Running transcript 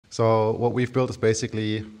So what we've built is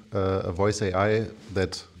basically a voice AI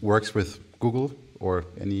that works with Google or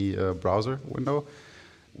any browser window.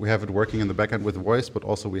 We have it working in the backend with voice, but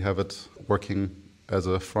also we have it working as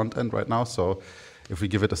a front end right now. So if we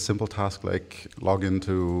give it a simple task like log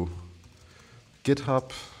into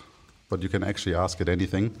GitHub, but you can actually ask it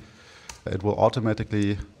anything, it will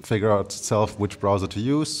automatically figure out itself which browser to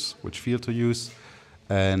use, which field to use,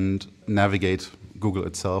 and navigate Google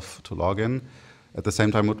itself to log in. At the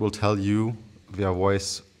same time, it will tell you via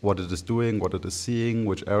voice what it is doing, what it is seeing,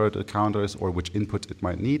 which error it encounters, or which input it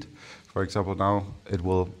might need. For example, now it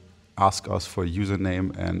will ask us for a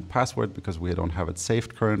username and password because we don't have it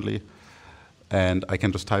saved currently. And I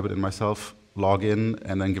can just type it in myself, log in,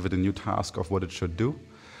 and then give it a new task of what it should do.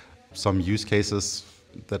 Some use cases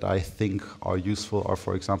that I think are useful are,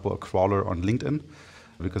 for example, a crawler on LinkedIn,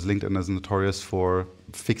 because LinkedIn is notorious for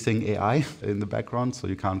fixing AI in the background, so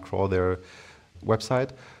you can't crawl their website.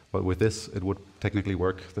 But with this, it would technically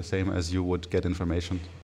work the same as you would get information